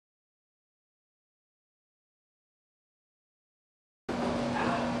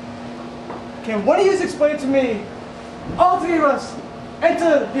can one of you explain to me, all three of us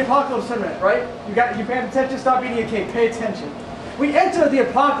enter the Apocalypse Tournament, right? You paying attention? Stop eating your cake. Pay attention. We enter the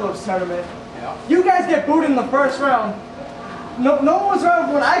Apocalypse Tournament. Yeah. You guys get booted in the first round. No one was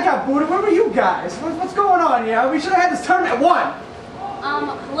around when I got booted. Where were you guys? What's going on here? We should have had this tournament won.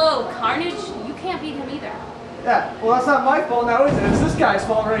 Hello, Carnage. You can't beat him either. Yeah, well that's not my fault now, is it? It's this guy's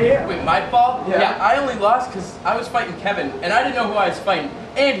fault right here. Wait, my fault? Yeah, I only lost because I was fighting Kevin, and I didn't know who I was fighting.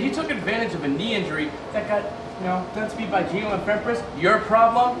 And he took advantage of a knee injury that got, done to me by Gino and Fempress. Your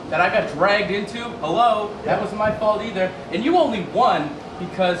problem that I got dragged into? Hello? That wasn't my fault either. And you only won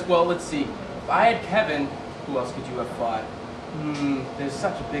because, well, let's see. If I had Kevin, who else could you have fought? There's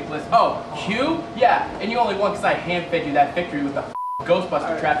such a big list. Oh, Q? Yeah, and you only won because I hand-fed you that victory with the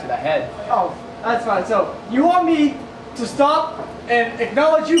Ghostbuster trap to the head. Oh, that's fine. So, you want me to stop and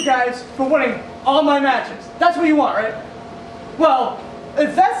acknowledge you guys for winning all my matches. That's what you want, right? Well,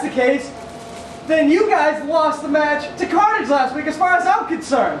 if that's the case, then you guys lost the match to Carnage last week as far as I'm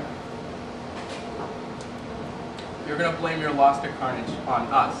concerned. You're going to blame your loss to Carnage on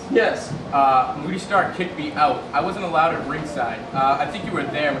us. Yes. Moody Star kicked me out. I wasn't allowed at ringside. I think you were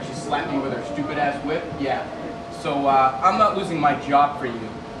there when she slapped me with her stupid-ass whip. Yeah. So, I'm not losing my job for you.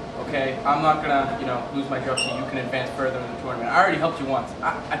 Okay? I'm not gonna, lose my job so you can advance further in the tournament. I already helped you once.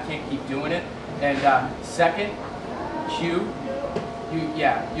 I can't keep doing it. And, second, Q,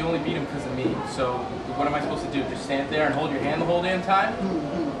 you only beat him because of me. So, what am I supposed to do? Just stand there and hold your hand the whole damn time?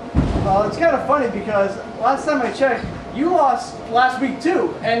 Well, it's kind of funny because last time I checked, you lost last week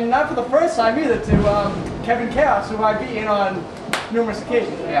too, and not for the first time either to Kevin Kaos, who I beat on numerous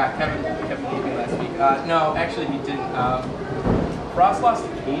occasions. Yeah, Kevin beat me last week. No, actually he didn't. Ross lost to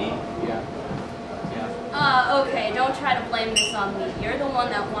Katie? Yeah. Okay, don't try to blame this on me. You're the one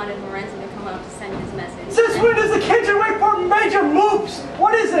that wanted Lorenzo to come out to send his message. Since when does the Kindred wait for major moves?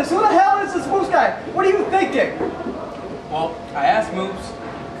 What is this? Who the hell is this moves guy? What are you thinking? Well, I asked Moops,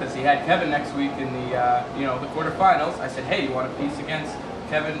 because he had Kevin next week in the, the quarterfinals. I said, hey, you want a piece against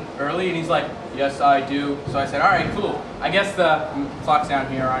Kevin early? And he's like, yes, I do. So I said, all right, cool. I guess the clocks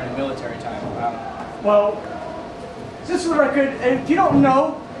down here are in military time. Well, just for the record, if you don't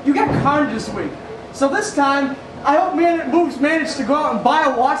know, you got Carnage this week. So this time, I hope Moops managed to go out and buy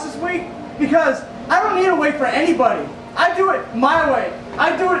a watch this week, because I don't need to wait for anybody. I do it my way.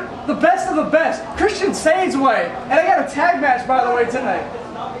 I do it the best of the best, Christian Sain's way. And I got a tag match, by the way, tonight.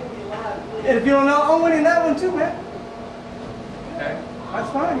 And if you don't know, I'm winning that one too, man. Okay. That's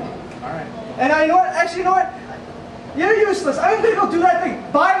fine. Alright. And you know what? Actually, you know what? You're useless. I'm gonna go do that thing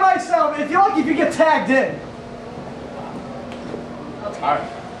by myself. If you're lucky, if you get tagged in. Okay. Alright.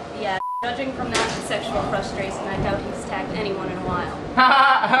 Yeah, judging from that sexual frustration, I doubt he's tagged anyone in a while.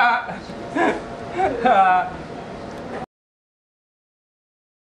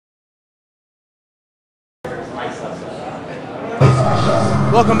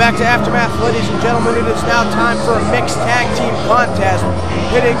 Welcome back to Aftermath, ladies and gentlemen. It is now time for a mixed tag team contest,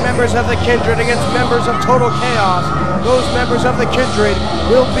 pitting members of the Kindred against members of Total Chaos. Those members of the Kindred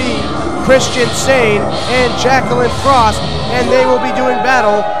will be Christian Sain and Jaclyn Frost, and they will be doing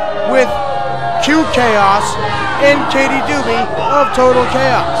battle with Q Chaos and Katie Dube of Total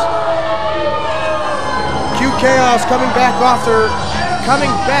Chaos. Q Chaos coming back after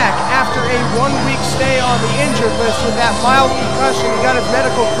a 1-week stay on the injured list with that mild concussion. He got his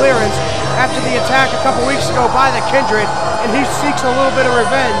medical clearance after the attack a couple weeks ago by the Kindred, and he seeks a little bit of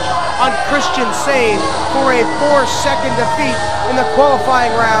revenge on Christian Sain for a 4-second defeat in the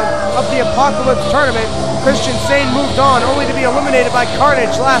qualifying round of the Apocalypse Tournament. Christian Sain moved on only to be eliminated by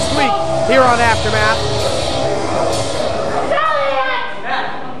Carnage last week here on Aftermath.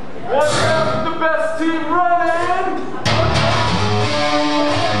 What's the best team running?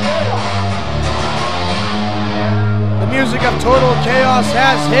 The music of Total Chaos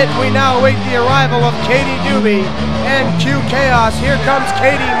has hit. We now await the arrival of Katie Dube and Q Chaos. Here comes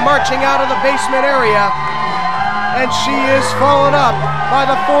Katie marching out of the basement area, and she is followed up by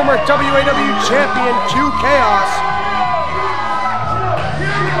the former WAW champion Q Chaos.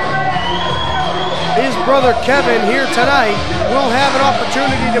 His brother Kevin here tonight will have an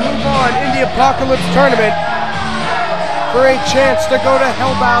opportunity to move on in the Apocalypse Tournament for a chance to go to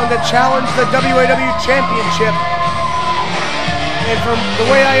Hellbound to challenge the WAW Championship. And from the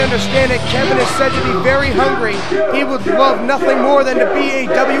way I understand it, Kevin is said to be very hungry. He would love nothing more than to be a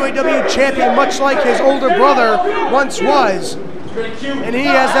WAW champion, much like his older brother once was. And he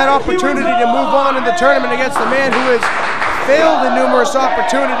has that opportunity to move on in the tournament against the man who has failed in numerous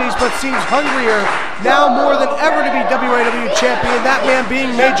opportunities but seems hungrier now more than ever to be WAW champion, that man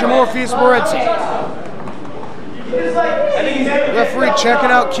being Major Morpheus Morenzi. Referee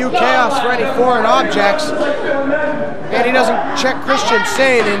checking out Q Chaos for any foreign objects. And he doesn't check Christian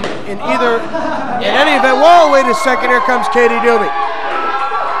Sain in any event. Whoa, wait a second, here comes Katie Dube.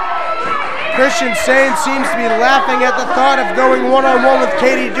 Christian Sain seems to be laughing at the thought of going one-on-one with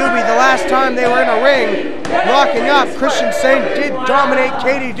Katie Dube. The last time they were in a ring, locking up, Christian Sain did dominate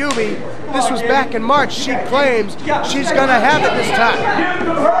Katie Dube. This was back in March. She claims she's gonna have it this time.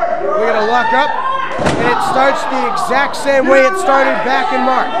 We're gonna lock up, and it starts the exact same way it started back in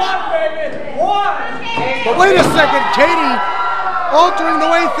March. But wait a second, Katie altering the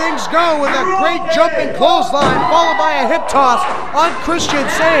way things go with a great jumping clothesline followed by a hip toss on Christian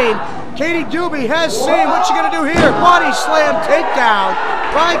Sain. Katie Dube has Sain. What you gonna do here? Body slam takedown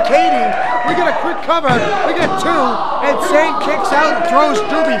by Katie. We get a quick cover. We get two, and Sain kicks out and throws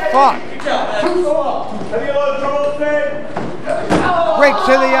Dube far. Break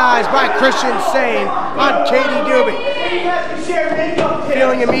to the eyes by Christian Sain on Katie Dube.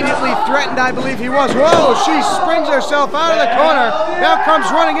 Feeling immediately threatened, I believe he was. Whoa, she springs herself out of the corner. Now comes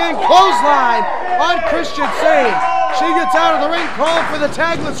running in, clothesline on Christian Sain. She gets out of the ring, calling for the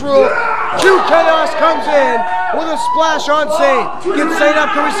tagless rule. Q Chaos comes in with a splash on Sain. Gets Sain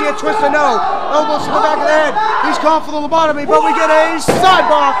up, can we see a twist? No. Elbows to the back of the head. He's called for the lobotomy, but we get a side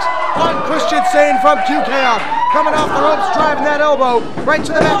box on Christian Sain from Q Chaos. Coming off the ropes, driving that elbow right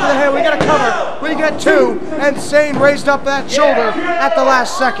to the back of the head. We got a cover. We get two, and Sain raised up that shoulder at the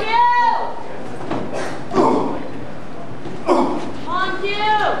last second.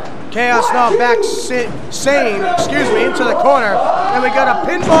 Chaos now backs Sain, into the corner, and we got a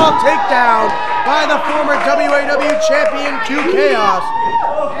pinfall takedown by the former WAW champion Q Chaos.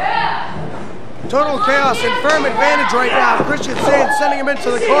 Total Chaos in firm advantage right now. Christian Sain sending him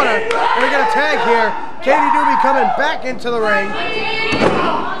into the corner, and we got a tag here. Katie Dube coming back into the ring.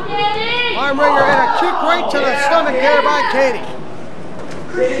 Arm wringer and a kick right to the stomach there by Katie.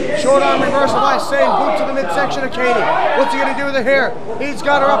 Short arm reversal by Sain, boot to the midsection of Katie. What's he gonna do with her here? He's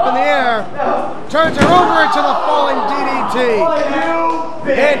got her up in the air. Turns her over into the falling DDT.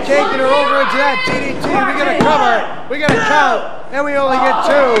 Pancaking her over into that DDT. We got a cover, we got a count, and we only get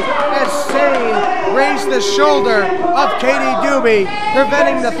two. As Sain raised the shoulder of Katie Dube,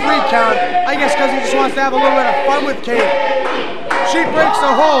 preventing the 3 count. I guess because he just wants to have a little bit of fun with Katie. She breaks the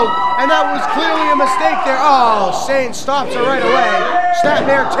hold, and that was clearly a mistake there. Oh, Sain stops her right away.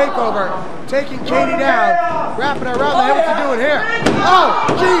 Snapmare takeover, taking Katie down, wrapping her around the head. What's he doing here? Oh,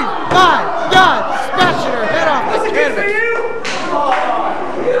 gee, my God, smashing her head off the canvas.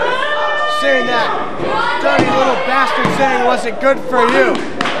 Saying that dirty little bastard saying wasn't good for you.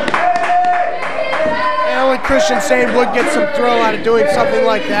 And only Christian Sain would get some thrill out of doing something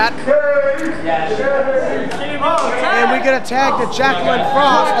like that. And we get a tag to Jaclyn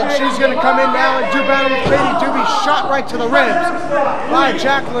Frost, and she's going to come in now and do battle with Katie Dube. Shot right to the ribs by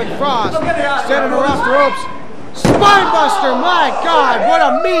Jaclyn Frost. Sending her off the ropes. Spinebuster, my God, what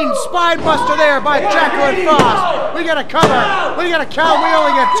a mean spinebuster there by Jaclyn Frost. We got a cover, we got a count, we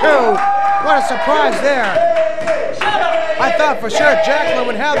only get two. What a surprise there. I thought for sure Jaclyn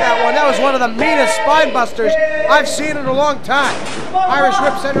would have that one. That was one of the meanest spinebusters I've seen in a long time. Irish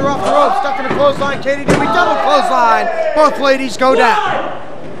whip sent her off the rope, stuck in a clothesline. Katie Dube, double clothesline. Both ladies go down.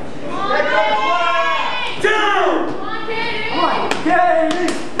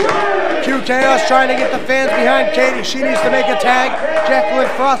 Q Chaos trying to get the fans behind Katie. She needs to make a tag. Jaclyn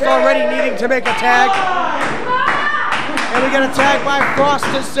Frost already needing to make a tag. And we get a tag by Frost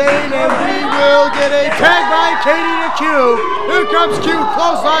to Sain, and we will get a tag by Katie to Q. Here comes Q,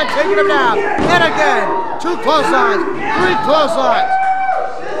 clothesline, taking him down. And again, 2 clotheslines, 3 clotheslines.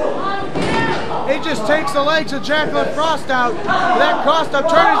 He just takes the legs of Jaclyn Frost out. That cost him,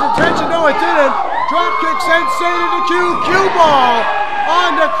 turned his attention. No, it didn't. Drop kick sends Sain into Q. Q ball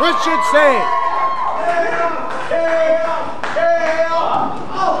on to Christian Sain.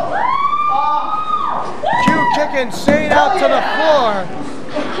 Q kicking Sain out to the floor.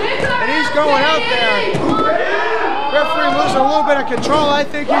 And he's going out there. Referee losing a little bit of control. I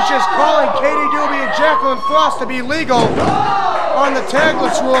think he's just calling Katie Dube and Jaclyn Frost to be legal on the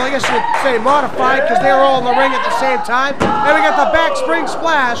tagless rule. I guess you would say modified because they were all in the ring at the same time. And we got the back spring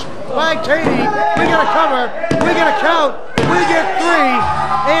splash by Katie. We got a cover. We got a count. We get 3.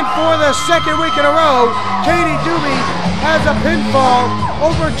 And for the second week in a row, Katie Dube has a pinfall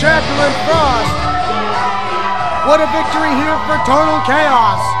over Jaclyn Frost. What a victory here for Total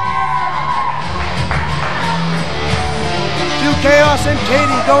Chaos. Q Chaos and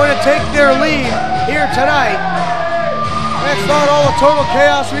Katie going to take their lead here tonight. That's not all the Total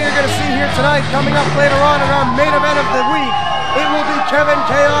Chaos we are going to see here tonight. Coming up later on in our main event of the week, it will be Kevin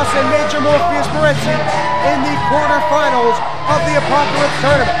Kaos and Major Morpheus Morenzi in the quarterfinals of the Apocalypse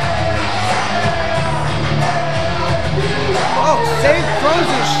Tournament. Oh, Sain throws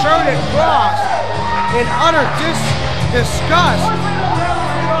his shirt at Cross in utter disgust.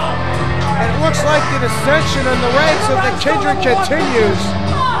 And it looks like the dissension in the ranks of the Kindred continues.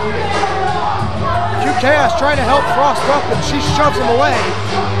 Kaos trying to help Frost up, and she shoves him away.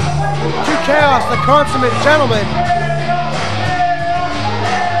 Kaos, the consummate gentleman.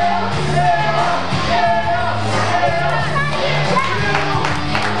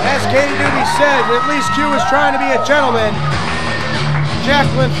 As Katie Dube said, at least Q is trying to be a gentleman.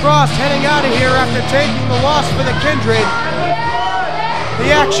 Jaclyn Frost heading out of here after taking the loss for the Kindred. The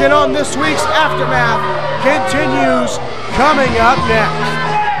action on this week's Aftermath continues coming up next.